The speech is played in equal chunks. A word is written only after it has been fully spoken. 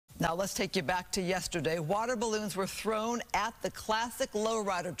Now let's take you back to yesterday. Water balloons were thrown at the classic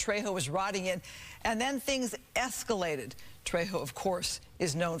lowrider Trejo was riding in, and then things escalated. Trejo, of course,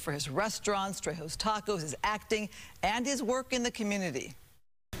 is known for his restaurants, Trejo's Tacos, his acting, and his work in the community.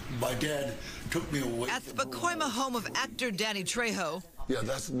 My dad took me away. At the Pacoima home of actor Danny Trejo. Yeah,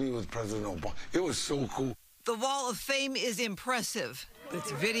 that's me with President Obama. It was so cool. The Wall of Fame is impressive. It's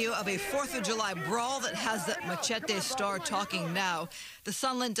video of a 4th of July brawl that has the Machete star talking now. The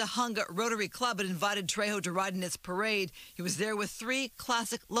Sunland Tahunga Rotary Club had invited Trejo to ride in its parade. He was there with 3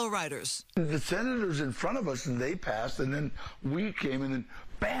 classic lowriders. The senators in front of us, and they passed, and then we came, and then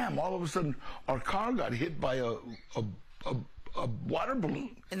bam, all of a sudden our car got hit by a water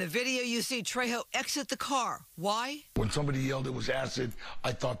balloon. In the video, you see Trejo exit the car. Why? When somebody yelled it was acid,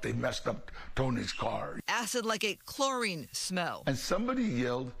 I thought they messed up Tony's car. Acid like a chlorine smell. And somebody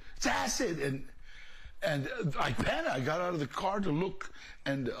yelled, "It's acid!" And I panicked. I got out of the car to look,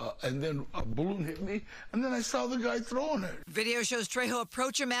 and then a balloon hit me, and then I saw the guy throwing it. Video shows Trejo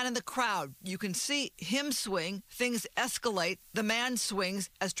approach a man in the crowd. You can see him swing. Things escalate. The man swings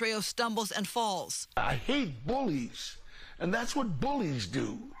as Trejo stumbles and falls. I hate bullies. And that's what bullies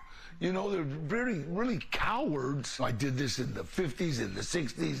do. You know, they're really cowards. I did this in the 50s and the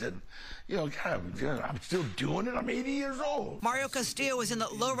 60s, and, you know, I'm still doing it. I'm 80 years old. Mario Castillo was in the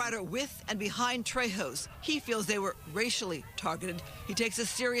lowrider with and behind Trejo's. He feels they were racially targeted. He takes a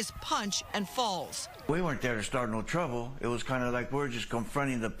serious punch and falls. We weren't there to start no trouble. It was kind of like we're just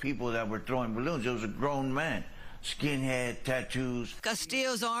confronting the people that were throwing balloons. It was a grown man. Skinhead, tattoos.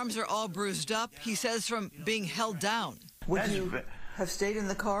 Castillo's arms are all bruised up, he says, from being held down. Would you have stayed in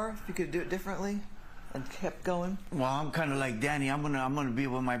the car if you could do it differently and kept going? Well, I'm kind of like Danny. I'm gonna be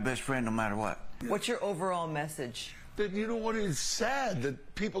with my best friend no matter what. What's your overall message? That, you know what, it's sad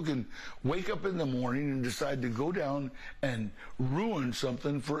that people can wake up in the morning and decide to go down and ruin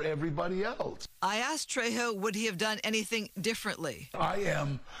something for everybody else. I asked Trejo, would he have done anything differently? I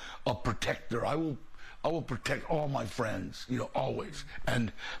am a protector. I will protect all my friends, you know, always.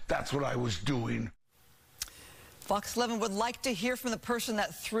 And that's what I was doing. Fox 11 would like to hear from the person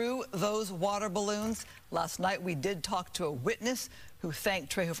that threw those water balloons. Last night, we did talk to a witness who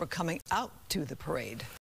thanked Trejo for coming out to the parade.